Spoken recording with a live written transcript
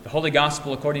Holy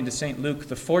Gospel according to St. Luke,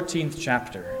 the 14th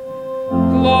chapter.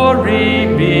 Glory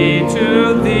be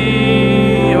to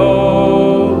thee,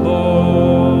 O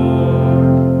Lord.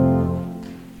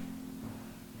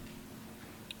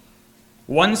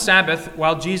 One Sabbath,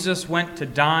 while Jesus went to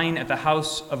dine at the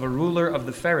house of a ruler of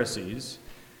the Pharisees,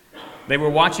 they were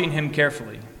watching him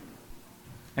carefully.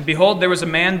 And behold, there was a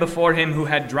man before him who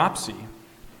had dropsy.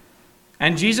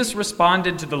 And Jesus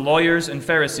responded to the lawyers and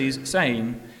Pharisees,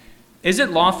 saying, "Is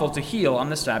it lawful to heal on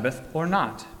the Sabbath or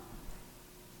not?"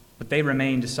 But they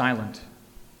remained silent.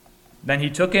 Then he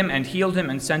took him and healed him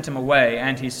and sent him away.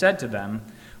 And he said to them,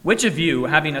 "Which of you,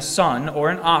 having a son or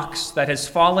an ox that has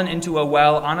fallen into a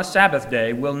well on a Sabbath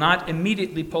day, will not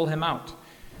immediately pull him out?"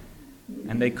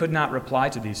 And they could not reply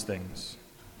to these things.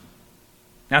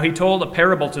 Now he told a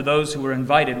parable to those who were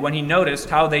invited when he noticed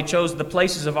how they chose the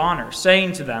places of honor,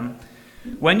 saying to them,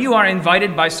 "When you are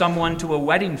invited by someone to a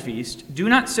wedding feast, do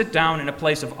not sit down in a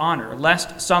place of honor,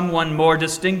 lest someone more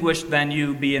distinguished than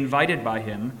you be invited by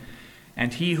him,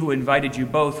 and he who invited you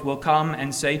both will come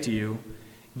and say to you,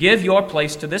 'Give your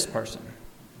place to this person,'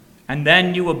 and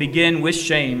then you will begin with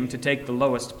shame to take the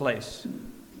lowest place.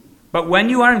 But when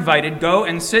you are invited, go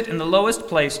and sit in the lowest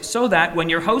place, so that when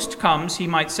your host comes, he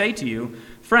might say to you,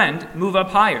 'Friend, move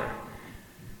up higher.'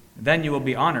 Then you will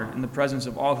be honored in the presence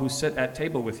of all who sit at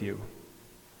table with you.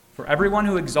 For everyone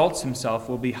who exalts himself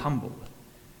will be humbled,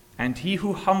 and he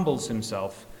who humbles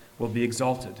himself will be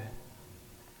exalted."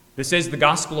 This is the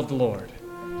gospel of the Lord.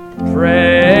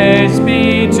 Praise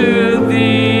be to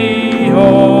thee,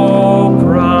 O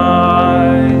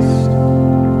Christ.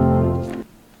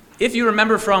 If you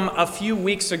remember from a few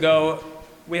weeks ago,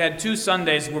 we had 2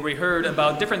 Sundays where we heard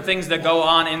about different things that go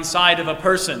on inside of a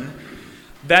person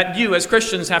that you as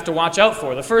Christians have to watch out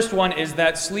for. The first one is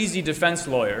that sleazy defense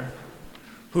lawyer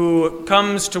who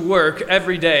comes to work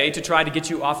every day to try to get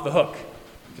you off the hook,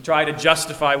 to try to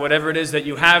justify whatever it is that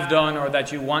you have done or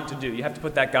that you want to do. You have to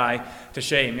put that guy to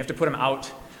shame. You have to put him out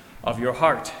of your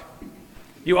heart.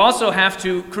 You also have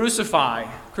to crucify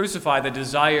the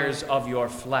desires of your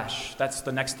flesh. That's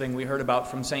the next thing we heard about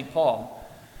from St. Paul.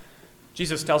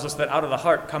 Jesus tells us that out of the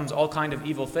heart comes all kind of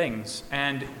evil things.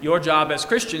 And your job as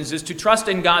Christians is to trust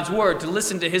in God's word, to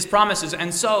listen to his promises,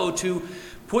 and so to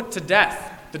put to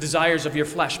death the desires of your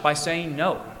flesh by saying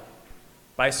no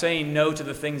to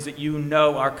the things that you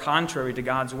know are contrary to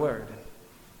God's word.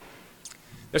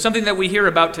 There's something that we hear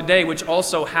about today which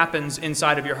also happens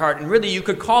inside of your heart, and really you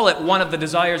could call it one of the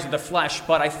desires of the flesh,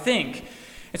 but I think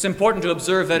it's important to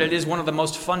observe that it is one of the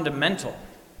most fundamental,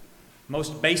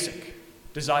 most basic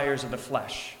desires of the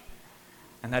flesh,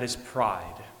 and that is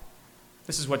pride.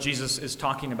 This is what Jesus is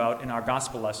talking about in our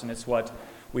gospel lesson. It's what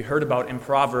we heard about in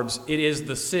Proverbs. It is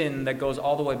the sin that goes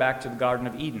all the way back to the Garden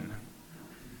of Eden.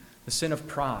 The sin of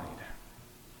pride.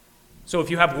 So if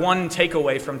you have one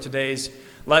takeaway from today's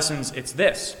lessons, it's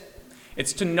this.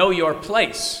 It's to know your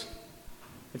place.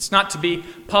 It's not to be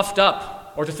puffed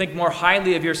up or to think more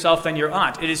highly of yourself than you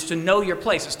ought. It is to know your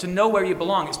place. It's to know where you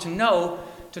belong. It's to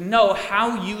know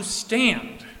how you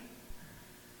stand.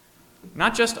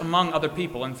 Not just among other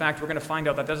people. In fact, we're going to find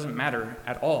out that doesn't matter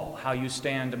at all how you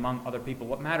stand among other people.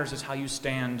 What matters is how you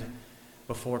stand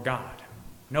before God.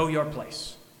 Know your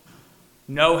place.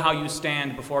 Know how you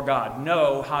stand before God.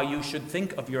 Know how you should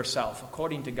think of yourself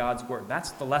according to God's word.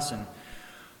 That's the lesson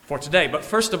for today. But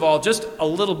first of all, just a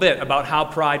little bit about how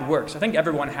pride works. I think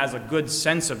everyone has a good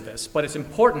sense of this, but it's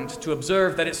important to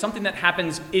observe that it's something that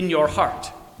happens in your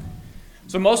heart.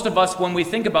 So most of us, when we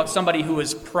think about somebody who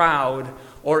is proud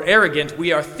or arrogant,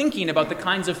 we are thinking about the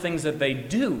kinds of things that they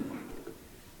do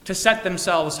to set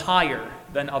themselves higher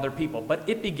than other people. But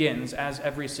it begins, as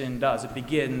every sin does, it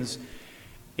begins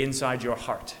inside your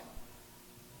heart.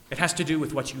 It has to do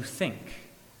with what you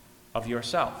think of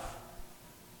yourself.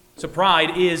 So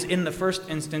pride is, in the first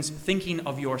instance, thinking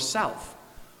of yourself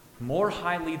more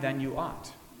highly than you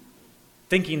ought.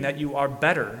 Thinking that you are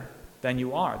better than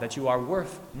you are, that you are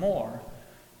worth more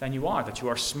than you are, that you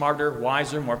are smarter,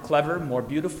 wiser, more clever, more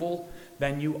beautiful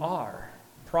than you are.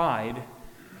 Pride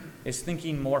is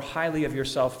thinking more highly of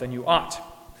yourself than you ought,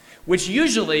 which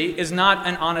usually is not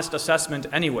an honest assessment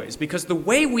anyways, because the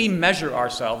way we measure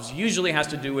ourselves usually has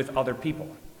to do with other people.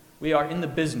 We are in the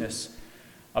business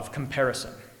of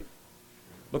comparison.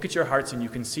 Look at your hearts and you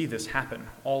can see this happen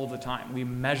all of the time. We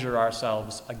measure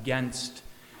ourselves against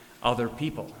other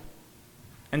people.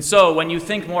 And so when you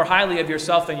think more highly of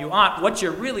yourself than you ought, what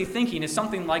you're really thinking is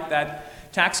something like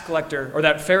that tax collector or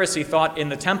that Pharisee thought in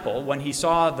the temple when he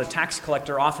saw the tax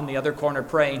collector off in the other corner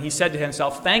praying. He said to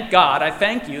himself, "Thank God, I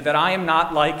thank you that I am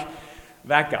not like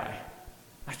that guy.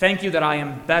 I thank you that I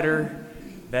am better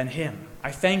than him.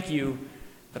 I thank you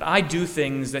that I do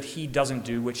things that he doesn't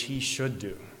do, which he should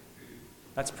do.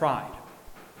 That's pride.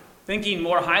 Thinking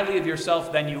more highly of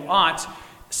yourself than you ought,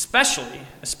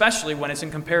 especially when it's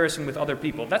in comparison with other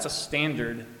people. That's a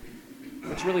standard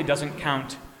which really doesn't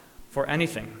count for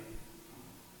anything.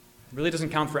 It really doesn't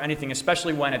count for anything,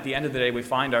 especially when at the end of the day we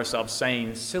find ourselves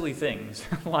saying silly things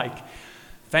like,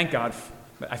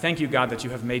 I thank you, God, that you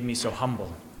have made me so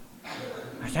humble.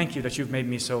 I thank you that you've made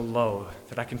me so low,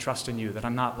 that I can trust in you, that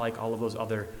I'm not like all of those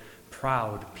other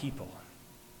proud people.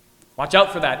 Watch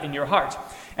out for that in your heart.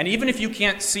 And even if you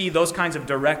can't see those kinds of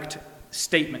direct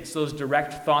statements, those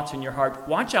direct thoughts in your heart,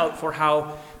 watch out for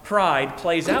how pride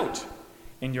plays out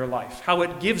in your life, how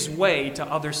it gives way to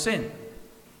other sin.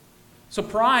 So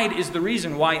pride is the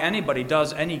reason why anybody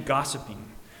does any gossiping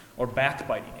or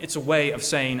backbiting. It's a way of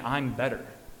saying, I'm better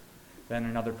than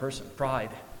another person.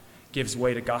 Pride gives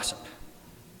way to gossip.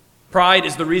 Pride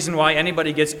is the reason why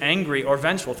anybody gets angry or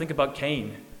vengeful. Think about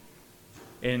Cain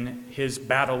in his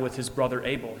battle with his brother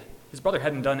Abel. His brother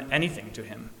hadn't done anything to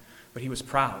him, but he was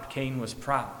proud. Cain was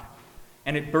proud.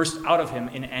 And it burst out of him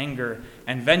in anger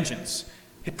and vengeance.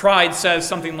 Pride says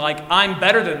something like, I'm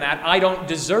better than that. I don't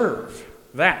deserve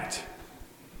that.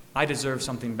 I deserve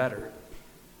something better.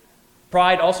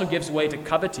 Pride also gives way to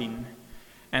coveting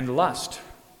and lust.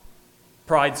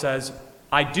 Pride says,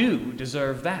 I do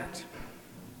deserve that.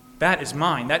 That is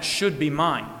mine. That should be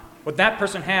mine. What that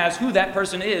person has, who that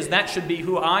person is, that should be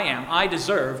who I am. I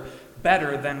deserve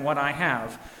better than what I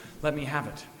have. Let me have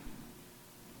it.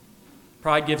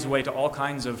 Pride gives way to all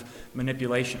kinds of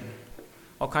manipulation,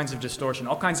 all kinds of distortion,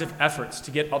 all kinds of efforts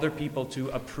to get other people to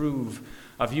approve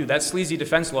of you. That sleazy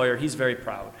defense lawyer, he's very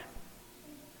proud.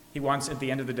 He wants, at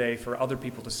the end of the day, for other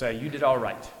people to say, you did all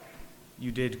right.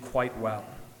 You did quite well.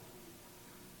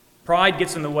 Pride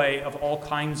gets in the way of all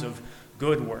kinds of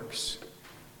good works,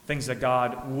 things that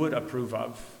God would approve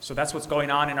of. So that's what's going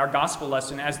on in our gospel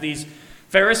lesson. As these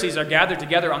Pharisees are gathered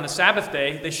together on the Sabbath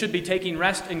day, they should be taking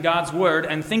rest in God's word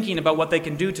and thinking about what they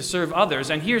can do to serve others.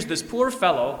 And here's this poor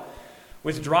fellow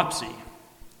with dropsy.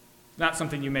 Not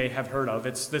something you may have heard of.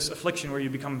 It's this affliction where you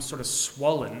become sort of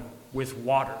swollen with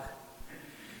water.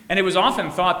 And it was often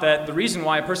thought that the reason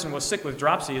why a person was sick with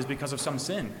dropsy is because of some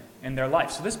sin in their life.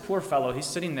 So this poor fellow, he's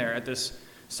sitting there at this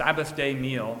Sabbath day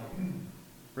meal,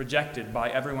 rejected by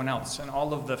everyone else, and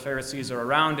all of the Pharisees are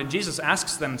around, and Jesus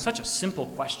asks them such a simple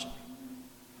question.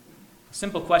 A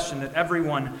simple question that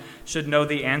everyone should know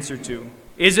the answer to.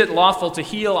 Is it lawful to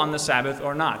heal on the Sabbath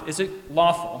or not? Is it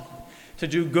lawful to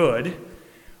do good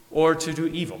or to do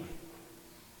evil?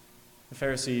 The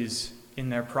Pharisees, in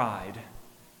their pride,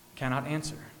 cannot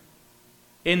answer.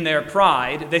 In their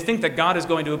pride, they think that God is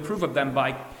going to approve of them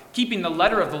by keeping the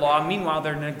letter of the law. Meanwhile,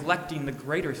 they're neglecting the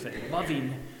greater thing,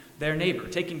 loving their neighbor,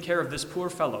 taking care of this poor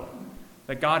fellow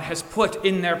that God has put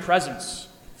in their presence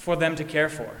for them to care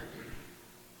for.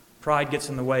 Pride gets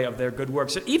in the way of their good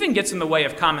works. It even gets in the way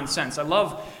of common sense. I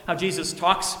love how Jesus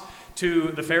talks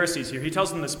to the Pharisees here. He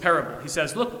tells them this parable. He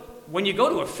says, look, when you go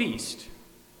to a feast,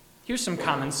 here's some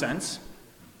common sense.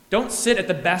 Don't sit at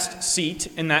the best seat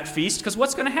in that feast, because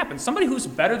what's going to happen? Somebody who's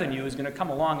better than you is going to come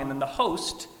along, and then the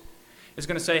host is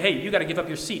going to say, hey, you got to give up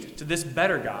your seat to this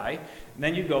better guy. And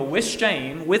then you go with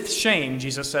shame,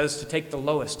 Jesus says, to take the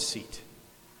lowest seat.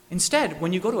 Instead,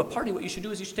 when you go to a party, what you should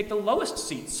do is you should take the lowest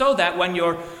seat, so that when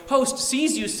your host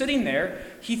sees you sitting there,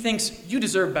 he thinks you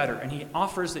deserve better, and he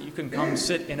offers that you can come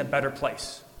sit in a better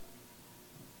place.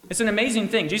 It's an amazing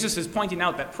thing. Jesus is pointing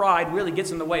out that pride really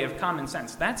gets in the way of common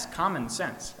sense. That's common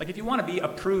sense. Like if you want to be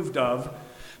approved of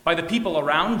by the people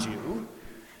around you,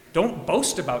 don't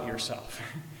boast about yourself.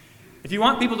 If you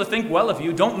want people to think well of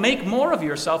you, don't make more of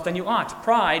yourself than you ought.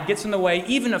 Pride gets in the way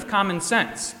even of common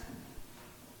sense.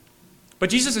 But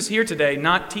Jesus is here today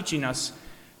not teaching us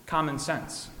common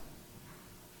sense.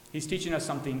 He's teaching us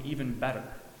something even better.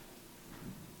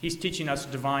 He's teaching us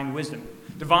divine wisdom.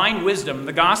 Divine wisdom,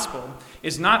 the gospel,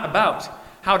 is not about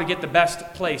how to get the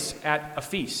best place at a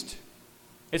feast.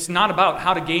 It's not about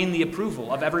how to gain the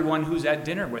approval of everyone who's at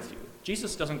dinner with you.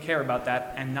 Jesus doesn't care about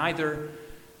that, and neither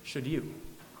should you.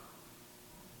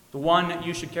 The one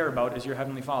you should care about is your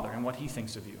Heavenly Father and what He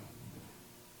thinks of you.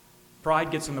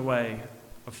 Pride gets in the way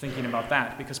of thinking about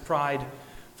that because pride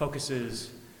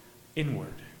focuses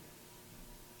inward.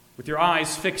 With your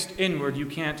eyes fixed inward, you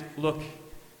can't look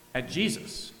at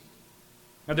Jesus.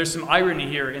 Now, there's some irony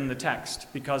here in the text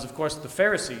because, of course, the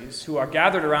Pharisees who are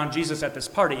gathered around Jesus at this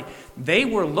party, they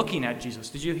were looking at Jesus.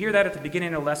 Did you hear that at the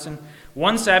beginning of the lesson?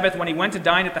 One Sabbath, when he went to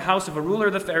dine at the house of a ruler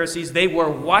of the Pharisees, they were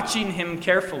watching him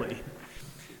carefully.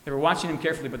 They were watching him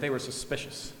carefully, but they were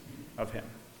suspicious of him.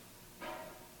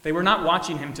 They were not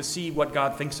watching him to see what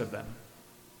God thinks of them.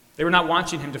 They were not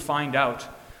watching him to find out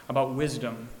about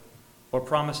wisdom or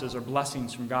promises or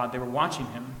blessings from God. They were watching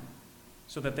him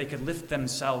so that they could lift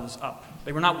themselves up.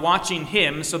 They were not watching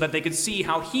him so that they could see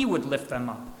how he would lift them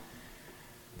up.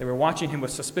 They were watching him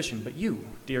with suspicion. But you,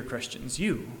 dear Christians,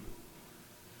 you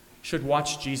should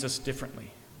watch Jesus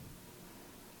differently.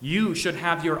 You should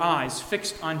have your eyes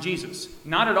fixed on Jesus,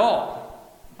 not at all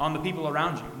on the people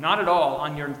around you, not at all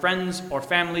on your friends or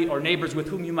family or neighbors with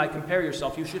whom you might compare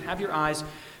yourself. You should have your eyes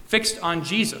fixed on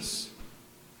Jesus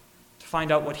to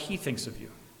find out what he thinks of you.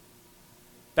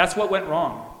 That's what went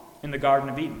wrong in the Garden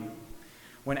of Eden.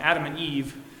 When Adam and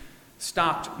Eve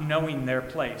stopped knowing their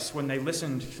place, when they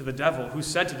listened to the devil who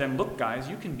said to them, look, guys,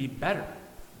 you can be better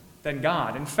than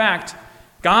God. In fact,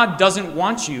 God doesn't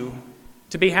want you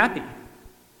to be happy.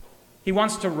 He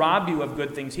wants to rob you of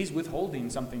good things. He's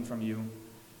withholding something from you.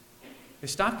 They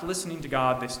stopped listening to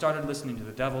God. They started listening to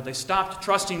the devil. They stopped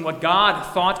trusting what God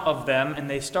thought of them, and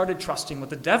they started trusting what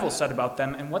the devil said about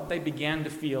them and what they began to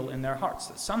feel in their hearts,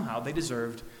 that somehow they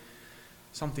deserved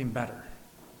something better.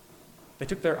 They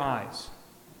took their eyes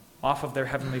off of their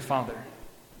Heavenly Father,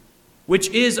 which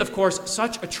is, of course,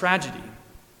 such a tragedy.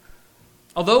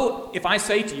 Although, if I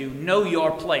say to you, know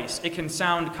your place, it can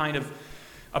sound kind of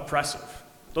oppressive.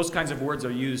 Those kinds of words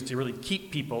are used to really keep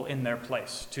people in their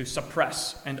place, to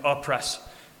suppress and oppress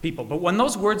people. But when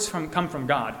those words come from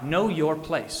God, know your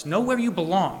place, know where you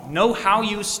belong, know how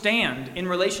you stand in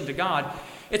relation to God,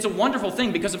 it's a wonderful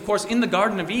thing because, of course, in the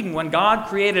Garden of Eden, when God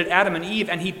created Adam and Eve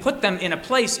and he put them in a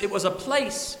place, it was a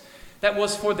place that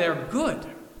was for their good,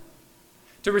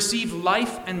 to receive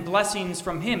life and blessings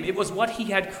from him. It was what he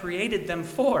had created them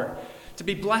for, to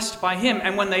be blessed by him.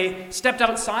 And when they stepped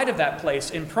outside of that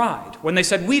place in pride, when they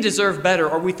said, we deserve better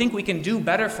or we think we can do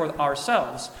better for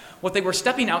ourselves, what they were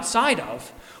stepping outside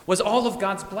of was all of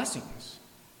God's blessings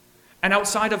and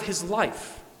outside of his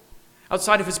life,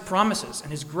 outside of his promises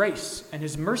and his grace and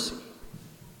his mercy.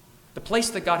 The place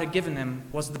that God had given them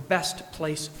was the best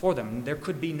place for them. There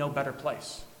could be no better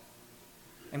place.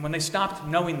 And when they stopped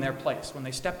knowing their place, when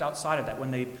they stepped outside of that,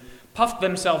 when they puffed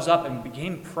themselves up and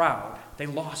became proud, they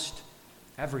lost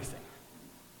everything.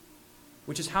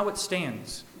 Which is how it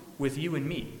stands with you and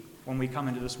me when we come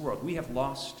into this world. We have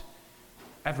lost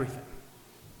everything.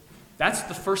 That's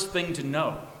the first thing to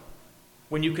know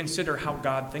when you consider how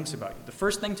God thinks about you. The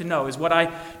first thing to know is what I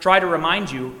try to remind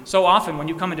you so often when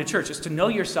you come into church, is to know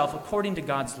yourself according to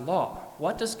God's law.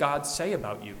 What does God say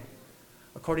about you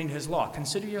according to his law?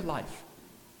 Consider your life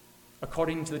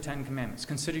according to the Ten Commandments.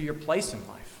 Consider your place in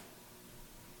life.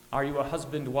 Are you a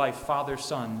husband, wife, father,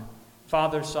 son,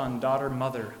 daughter,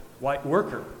 mother, wife,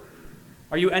 worker?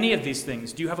 Are you any of these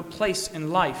things? Do you have a place in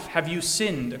life? Have you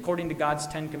sinned according to God's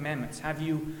Ten Commandments? Have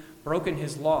you broken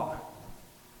his law?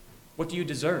 What do you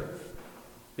deserve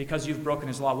because you've broken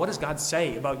his law? What does God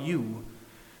say about you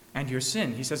and your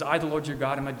sin? He says, I, the Lord your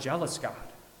God, am a jealous God,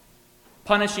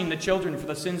 punishing the children for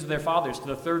the sins of their fathers to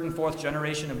the third and fourth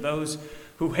generation of those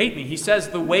who hate me. He says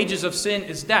the wages of sin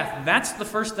is death. That's the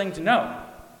first thing to know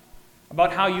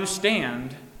about how you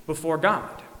stand before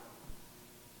God,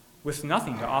 with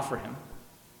nothing to offer him,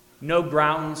 no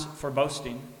grounds for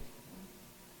boasting,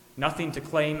 nothing to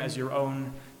claim as your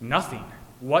own, nothing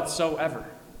whatsoever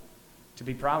to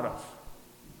be proud of.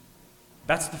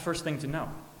 That's the first thing to know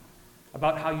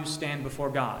about how you stand before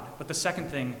God. But the second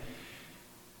thing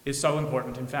is so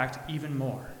important, in fact, even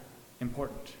more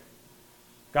important.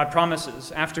 God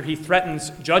promises, after he threatens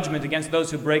judgment against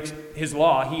those who break his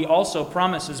law, he also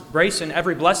promises grace and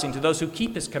every blessing to those who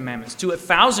keep his commandments, to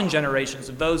 1,000 generations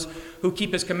of those who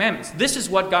keep his commandments. This is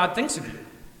what God thinks of you.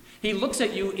 He looks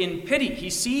at you in pity. He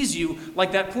sees you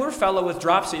like that poor fellow with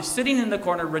dropsy, sitting in the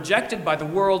corner, rejected by the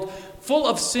world, full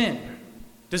of sin,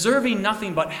 deserving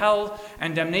nothing but hell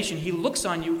and damnation. He looks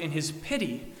on you in his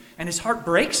pity, and his heart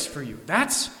breaks for you.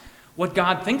 That's what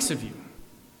God thinks of you.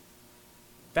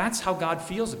 That's how God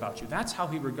feels about you. That's how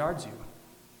he regards you,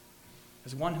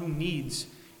 as one who needs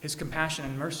his compassion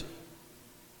and mercy.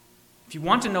 If you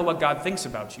want to know what God thinks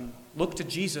about you, look to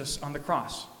Jesus on the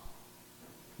cross.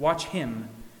 Watch him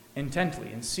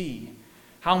intently and see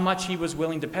how much he was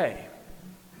willing to pay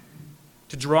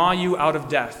to draw you out of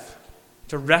death,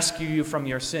 to rescue you from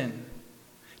your sin,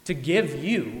 to give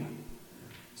you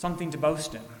something to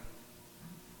boast in.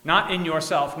 Not in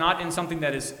yourself, not in something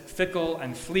that is fickle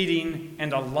and fleeting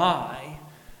and a lie,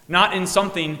 not in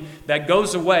something that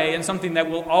goes away and something that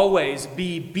will always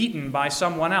be beaten by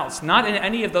someone else, not in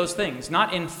any of those things,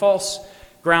 not in false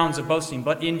grounds of boasting,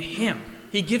 but in him.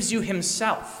 He gives you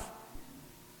himself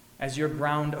as your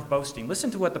ground of boasting.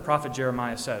 Listen to what the prophet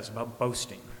Jeremiah says about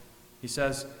boasting. He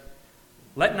says,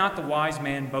 let not the wise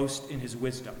man boast in his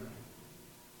wisdom,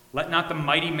 Let not the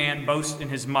mighty man boast in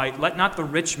his might. Let not the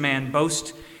rich man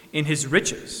boast in his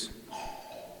riches.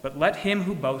 But let him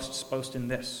who boasts boast in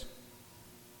this,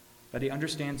 that he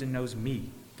understands and knows me,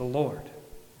 the Lord.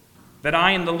 That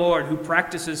I am the Lord who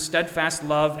practices steadfast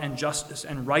love and justice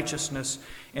and righteousness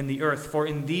in the earth. For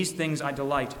in these things I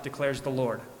delight, declares the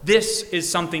Lord. This is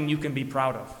something you can be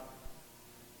proud of.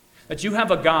 That you have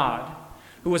a God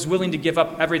who is willing to give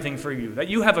up everything for you. That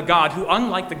you have a God who,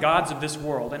 unlike the gods of this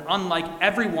world, and unlike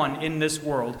everyone in this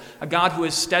world, a God who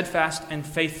is steadfast and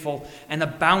faithful and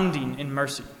abounding in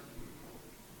mercy.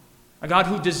 A God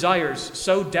who desires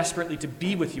so desperately to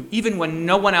be with you, even when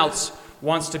no one else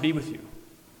wants to be with you.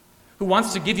 Who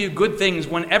wants to give you good things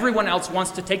when everyone else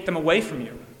wants to take them away from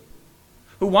you.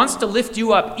 Who wants to lift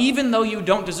you up even though you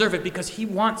don't deserve it, because he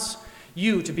wants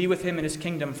you to be with him in his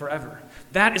kingdom forever.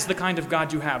 That is the kind of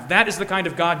God you have. That is the kind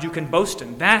of God you can boast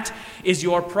in. That is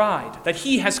your pride, that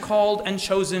he has called and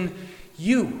chosen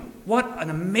you. What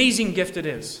an amazing gift it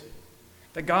is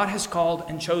that God has called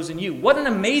and chosen you. What an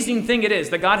amazing thing it is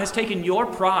that God has taken your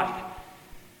pride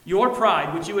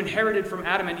which you inherited from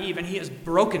Adam and Eve, and he has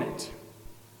broken it.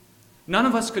 None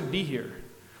of us could be here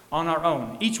on our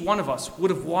own. Each one of us would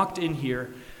have walked in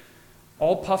here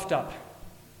all puffed up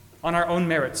on our own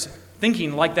merits,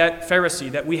 thinking like that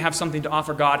Pharisee that we have something to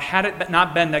offer God, had it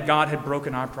not been that God had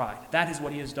broken our pride. That is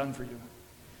what he has done for you.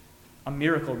 A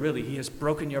miracle, really. He has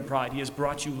broken your pride. He has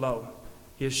brought you low.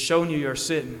 He has shown you your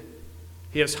sin.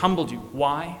 He has humbled you.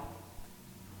 Why?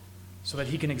 So that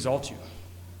he can exalt you.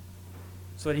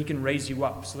 So that he can raise you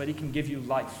up. So that he can give you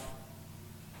life.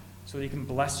 So that he can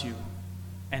bless you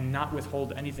and not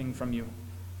withhold anything from you.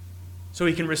 So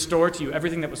he can restore to you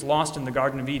everything that was lost in the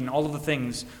Garden of Eden, all of the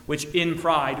things which in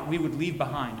pride we would leave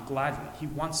behind gladly. He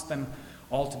wants them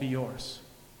all to be yours.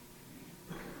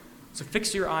 So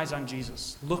fix your eyes on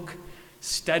Jesus. Look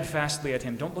steadfastly at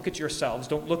him. Don't look at yourselves.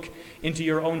 Don't look into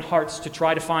your own hearts to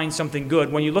try to find something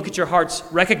good. When you look at your hearts,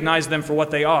 recognize them for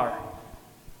what they are,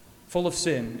 full of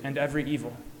sin and every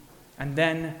evil. And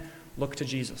then look to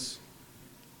Jesus.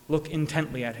 Look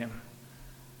intently at him.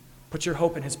 Put your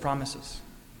hope in his promises.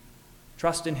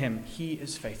 Trust in him. He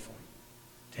is faithful.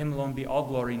 To him alone be all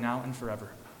glory now and forever.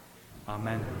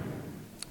 Amen.